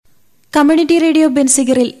Community radio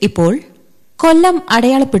ബെൻസിഗറിൽ ഇപ്പോൾ കൊല്ലം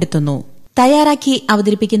അടയാളപ്പെടുത്തുന്നു. തയ്യാറാക്കി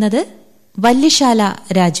അവതരിപ്പിക്കുന്നത് വല്യശാല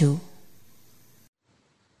രാജു.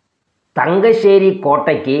 തങ്കശ്ശേരി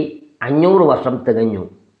കോട്ടയ്ക്ക് 500 വർഷം തികഞ്ഞു.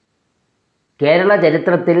 കേരള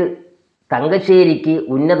ചരിത്രത്തിൽ തങ്കശ്ശേരിക്ക്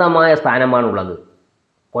ഉന്നതമായ സ്ഥാനമാണുള്ളത്.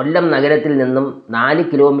 കൊല്ലം നഗരത്തിൽ നിന്നും 4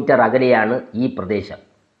 കിലോമീറ്റർ അകലെയാണ് ഈ പ്രദേശം.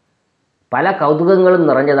 പല കൗതുകങ്ങളും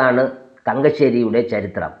നിറഞ്ഞതാണ് തങ്കശ്ശേരിയുടെ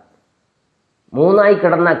ചരിത്രം. മൂന്നായി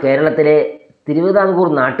കിടന്ന കേരളത്തിലെ തിരുവിതാംകൂർ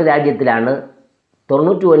നാട്ടുരാജ്യത്തിലാണ്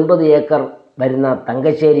 99 ഏക്കർ വരുന്ന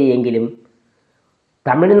തങ്കശ്ശേരി എങ്കിലും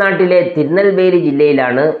തമിഴ്നാട്ടിലെ തിരുനെൽവേലി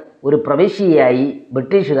ജില്ലയിലാണ് ഒരു പ്രവിശ്യയായി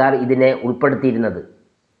ബ്രിട്ടീഷുകാർ ഇതിനെ ഉൾപ്പെടുത്തിയിരുന്നത്.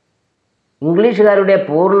 ഇംഗ്ലീഷുകാരുടെ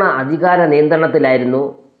പൂർണ്ണ അധികാര നിയന്ത്രണത്തിലായിരുന്നു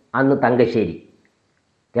അന്ന് തങ്കശ്ശേരി.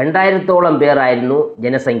 2000-ഓളം പേരായിരുന്നു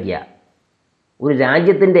ജനസംഖ്യ. ഒരു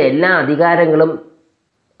രാജ്യത്തിൻ്റെ എല്ലാ അധികാരങ്ങളും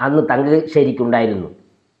അന്ന് തങ്കശ്ശേരിക്കുണ്ടായിരുന്നു.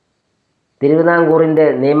 തിരുവിതാംകൂറിൻ്റെ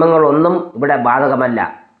നിയമങ്ങളൊന്നും ഇവിടെ ബാധകമല്ല.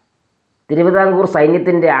 തിരുവിതാംകൂർ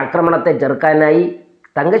സൈന്യത്തിൻ്റെ ആക്രമണത്തെ ചെറുക്കാനായി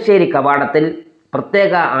തങ്കശ്ശേരി കവാടത്തിൽ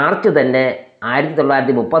പ്രത്യേക ആർച്ച് തന്നെ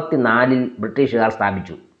 1934 ബ്രിട്ടീഷുകാർ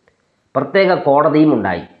സ്ഥാപിച്ചു. പ്രത്യേക കോടതിയും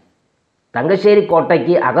ഉണ്ടായി. തങ്കശ്ശേരി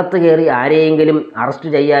കോട്ടയ്ക്ക് അകത്ത് കയറി ആരെയെങ്കിലും അറസ്റ്റ്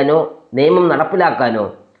ചെയ്യാനോ നിയമം നടപ്പിലാക്കാനോ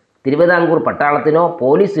തിരുവിതാംകൂർ പട്ടാളത്തിനോ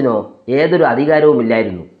പോലീസിനോ ഏതൊരു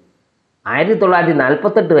അധികാരവുമില്ലായിരുന്നു.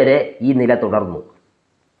 1948 വരെ ഈ നില തുടർന്നു.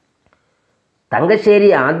 തങ്കശ്ശേരി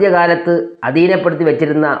ആദ്യകാലത്ത് അധീനപ്പെടുത്തി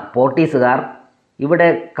വച്ചിരുന്ന പോർട്ടീസുകാർ ഇവിടെ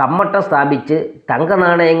കമ്മട്ട സ്ഥാപിച്ച്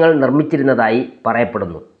തങ്കനാണയങ്ങൾ നിർമ്മിച്ചിരുന്നതായി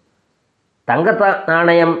പറയപ്പെടുന്നു.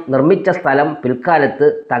 തങ്കനാണയം നിർമ്മിച്ച സ്ഥലം പിൽക്കാലത്ത്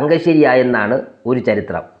തങ്കശ്ശേരിയായെന്നാണ് ഒരു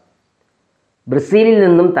ചരിത്രം. ബ്രസീലിൽ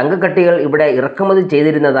നിന്നും തങ്കക്കട്ടികൾ ഇവിടെ ഇറക്കുമതി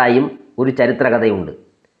ചെയ്തിരുന്നതായും ഒരു ചരിത്രകഥയുണ്ട്.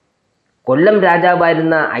 കൊല്ലം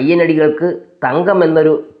രാജാവായിരുന്ന അയ്യനടികൾക്ക് തങ്കം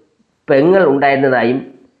എന്നൊരു പെങ്ങൾ ഉണ്ടായിരുന്നതായും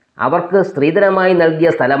അവർക്ക് സ്ത്രീധനമായി നൽകിയ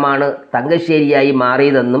സ്ഥലമാണ് തങ്കശ്ശേരിയായി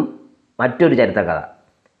മാറിയതെന്നും മറ്റൊരു ചരിത്രകഥ.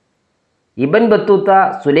 ഇബൻ ബത്തൂത്ത,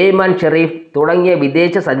 സുലൈമാൻ ഷെരീഫ് തുടങ്ങിയ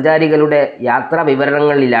വിദേശ സഞ്ചാരികളുടെ യാത്രാ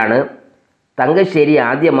വിവരണങ്ങളിലാണ് തങ്കശ്ശേരി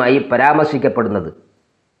ആദ്യമായി പരാമർശിക്കപ്പെടുന്നത്.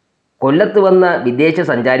 കൊല്ലത്ത് വന്ന വിദേശ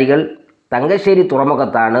സഞ്ചാരികൾ തങ്കശ്ശേരി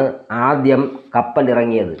തുറമുഖത്താണ് ആദ്യം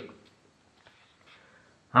കപ്പലിറങ്ങിയത്.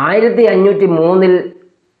 1503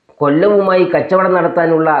 കൊല്ലവുമായി കച്ചവടം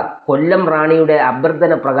നടത്താനുള്ള കൊല്ലം റാണിയുടെ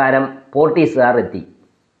അഭ്യർത്ഥന പ്രകാരം പോർട്ടീസുകാർ എത്തി.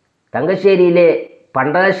 തങ്കശ്ശേരിയിലെ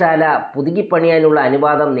പണ്ടകശാല പുതുക്കിപ്പണിയാനുള്ള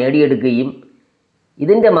അനുവാദം നേടിയെടുക്കുകയും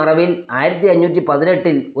ഇതിൻ്റെ മറവിൽ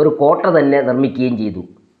 1518 ഒരു കോട്ട തന്നെ നിർമ്മിക്കുകയും ചെയ്തു.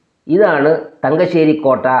 ഇതാണ് തങ്കശ്ശേരി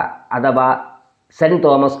കോട്ട അഥവാ സെൻറ്റ്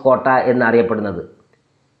തോമസ് കോട്ട എന്നറിയപ്പെടുന്നത്.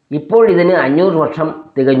 ഇപ്പോൾ ഇതിന് 500 വർഷം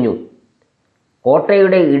തികഞ്ഞു.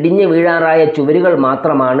 കോട്ടയുടെ ഇടിഞ്ഞു വീഴാറായ ചുവരുകൾ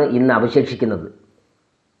മാത്രമാണ് ഇന്ന് അവശേഷിക്കുന്നത്.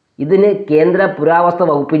 ഇതിന് കേന്ദ്ര പുരാവസ്തു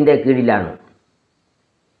വകുപ്പിൻ്റെ കീഴിലാണ്.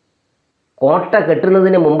 കോട്ട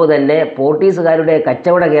കെട്ടുന്നതിന് മുമ്പ് തന്നെ പോർട്ടീസുകാരുടെ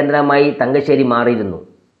കച്ചവട കേന്ദ്രമായി തങ്കശ്ശേരി മാറിയിരുന്നു.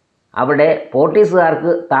 അവിടെ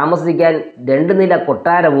പോർട്ടീസുകാർക്ക് താമസിക്കാൻ 2 നില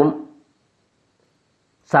കൊട്ടാരവും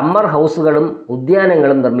സമ്മർ ഹൗസുകളും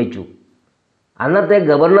ഉദ്യാനങ്ങളും നിർമ്മിച്ചു. അന്നത്തെ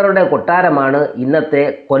ഗവർണറുടെ കൊട്ടാരമാണ് ഇന്നത്തെ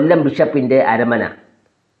കൊല്ലം ബിഷപ്പിൻ്റെ അരമന.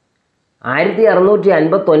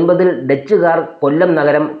 1659 ഡച്ചുകാർ കൊല്ലം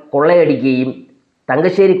നഗരം കൊള്ളയടിക്കുകയും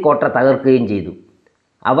തങ്കശ്ശേരി കോട്ട തകർക്കുകയും ചെയ്തു.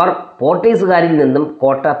 അവർ പോർട്ടീസുകാരിൽ നിന്നും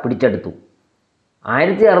കോട്ട പിടിച്ചെടുത്തു.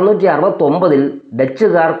 1669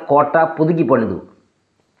 ഡച്ചുകാർ കോട്ട പുതുക്കി പണിതു.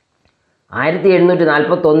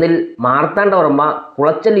 1741 മാർത്താണ്ഡവർമ്മ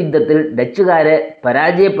കുളച്ചൽ യുദ്ധത്തിൽ ഡച്ചുകാരെ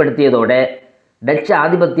പരാജയപ്പെടുത്തിയതോടെ ഡച്ച്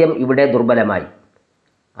ആധിപത്യം ഇവിടെ ദുർബലമായി.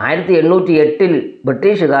 1808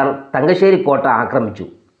 ബ്രിട്ടീഷുകാർ തങ്കശ്ശേരി കോട്ട ആക്രമിച്ചു.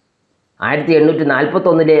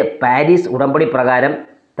 1841 പാരീസ് ഉടമ്പടി പ്രകാരം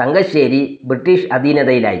തങ്കശ്ശേരി ബ്രിട്ടീഷ്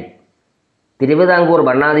അധീനതയിലായി. തിരുവിതാംകൂർ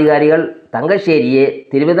ഭരണാധികാരികൾ തങ്കശ്ശേരിയെ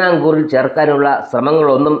തിരുവിതാംകൂറിൽ ചേർക്കാനുള്ള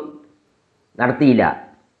ശ്രമങ്ങളൊന്നും നടത്തിയില്ല.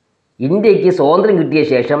 ഇന്ത്യക്ക് സ്വാതന്ത്ര്യം കിട്ടിയ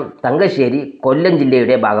ശേഷം തങ്കശ്ശേരി കൊല്ലം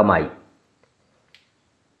ജില്ലയുടെ ഭാഗമായി.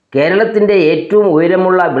 കേരളത്തിൻ്റെ ഏറ്റവും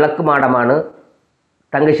ഉയരമുള്ള വിളക്കുമാടമാണ്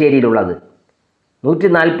തങ്കശ്ശേരിയിലുള്ളത്.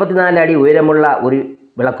 144 അടി ഉയരമുള്ള ഒരു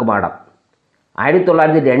വിളക്കുമാടം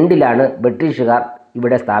 1902 ബ്രിട്ടീഷുകാർ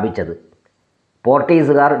ഇവിടെ സ്ഥാപിച്ചത്.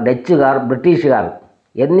 പോർട്ടീസുകാർ, ഡച്ചുകാർ, ബ്രിട്ടീഷുകാർ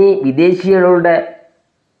എന്നീ വിദേശികളുടെ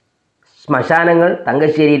ശ്മശാനങ്ങൾ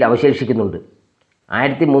തങ്കശ്ശേരിയിൽ അവശേഷിക്കുന്നുണ്ട്.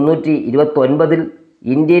 1329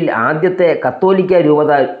 ഇന്ത്യയിൽ ആദ്യത്തെ കത്തോലിക്ക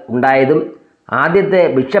രൂപത ഉണ്ടായതും ആദ്യത്തെ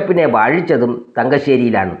ബിഷപ്പിനെ വാഴിച്ചതും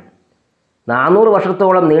തങ്കശ്ശേരിയിലാണ്. 400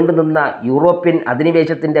 വർഷത്തോളം നീണ്ടുനിന്ന യൂറോപ്യൻ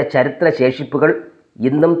അധിനിവേശത്തിൻ്റെ ചരിത്ര ശേഷിപ്പുകൾ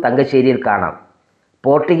ഇന്നും തങ്കശ്ശേരിയിൽ കാണാം.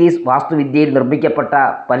 പോർട്ടുഗീസ് വാസ്തുവിദ്യയിൽ നിർമ്മിക്കപ്പെട്ട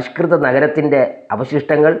പരിഷ്കൃത നഗരത്തിൻ്റെ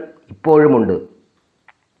അവശിഷ്ടങ്ങൾ ഇപ്പോഴുമുണ്ട്.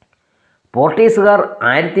 പോർട്ടീസുകാർ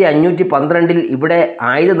 1512 ഇവിടെ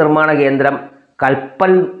ആയുധ നിർമ്മാണ കേന്ദ്രം,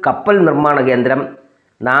 കപ്പൽ നിർമ്മാണ കേന്ദ്രം,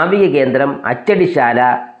 നാവിക കേന്ദ്രം, അച്ചടിശാല,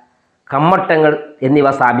 കമ്മട്ടങ്ങൾ എന്നിവ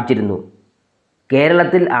സ്ഥാപിച്ചിരുന്നു.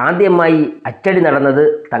 കേരളത്തിൽ ആദ്യമായി അച്ചടി നടന്നത്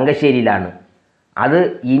തങ്കശ്ശേരിയിലാണ്. അത്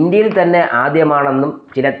ഇന്ത്യയിൽ തന്നെ ആദ്യമാണെന്നും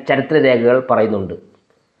ചില ചരിത്രരേഖകൾ പറയുന്നുണ്ട്.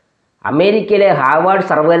 അമേരിക്കയിലെ ഹാർവാർഡ്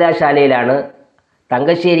സർവകലാശാലയിലാണ്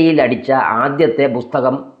തങ്കശ്ശേരിയിൽ അടിച്ച ആദ്യത്തെ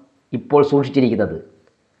പുസ്തകം ഇപ്പോൾ സൂക്ഷിച്ചിരിക്കുന്നത്.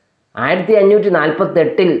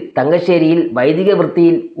 1548 തങ്കശ്ശേരിയിൽ വൈദിക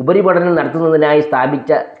വൃത്തിയിൽ ഉപരിപഠനം നടത്തുന്നതിനായി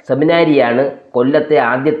സ്ഥാപിച്ച സെമിനാരിയാണ് കൊല്ലത്തെ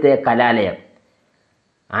ആദ്യത്തെ കലാലയം.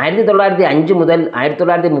 1905 മുതൽ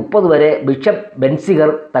 1930 വരെ ബിഷപ്പ് ബെൻസിഗർ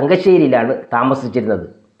തങ്കശ്ശേരിയിലാണ് താമസിച്ചിരുന്നത്.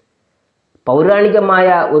 പൗരാണികമായ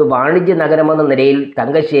ഒരു വാണിജ്യ നഗരമെന്ന നിലയിൽ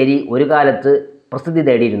തങ്കശ്ശേരി ഒരു കാലത്ത് പ്രസിദ്ധി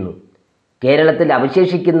നേടിയിരുന്നു. കേരളത്തിൽ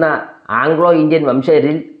അവശേഷിക്കുന്ന ആംഗ്ലോ ഇന്ത്യൻ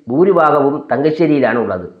വംശജരിൽ ഭൂരിഭാഗവും തങ്കശ്ശേരിയിലാണ്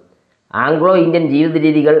ഉള്ളത്. ആംഗ്ലോ ഇന്ത്യൻ ജീവിത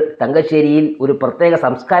രീതികൾ തങ്കശ്ശേരിയിൽ ഒരു പ്രത്യേക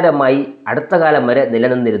സംസ്കാരമായി അടുത്ത കാലം വരെ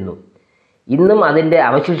നിലനിന്നിരുന്നു. ഇന്നും അതിൻ്റെ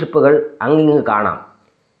അവശേഷിപ്പുകൾ അങ്ങിങ്ങ് കാണാം.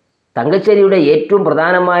 തങ്കശ്ശേരിയുടെ ഏറ്റവും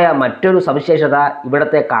പ്രധാനമായ മറ്റൊരു സവിശേഷത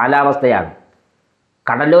ഇവിടുത്തെ കാലാവസ്ഥയാണ്.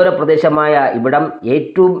 കടലോര പ്രദേശമായ ഇവിടം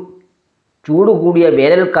ഏറ്റവും ചൂടുകൂടിയ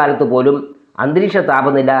വേനൽക്കാലത്ത് പോലും അന്തരീക്ഷ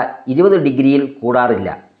താപനില 20 ഡിഗ്രിയിൽ കൂടാറില്ല.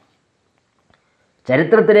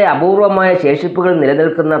 ചരിത്രത്തിലെ അപൂർവമായ ശേഷിപ്പുകൾ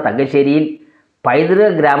നിലനിൽക്കുന്ന തങ്കശ്ശേരിയിൽ പൈതൃക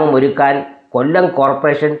ഗ്രാമം ഒരുക്കാൻ കൊല്ലം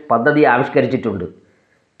കോർപ്പറേഷൻ പദ്ധതി ആവിഷ്കരിച്ചിട്ടുണ്ട്.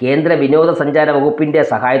 കേന്ദ്ര വിനോദസഞ്ചാര വകുപ്പിൻ്റെ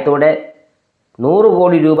സഹായത്തോടെ 100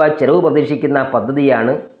 കോടി രൂപ ചെലവ് പ്രതീക്ഷിക്കുന്ന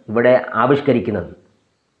പദ്ധതിയാണ് ഇവിടെ ആവിഷ്കരിക്കുന്നത്.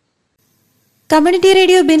 കമ്മ്യൂണിറ്റി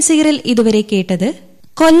റേഡിയോ ബെൻസിഗറിൽ ഇതുവരെ കേട്ടത്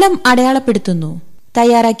കൊല്ലം അടയാളപ്പെടുത്തുന്നു.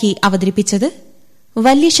 തയ്യാറാക്കി അവതരിപ്പിച്ചത്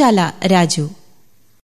വല്യശാല രാജു.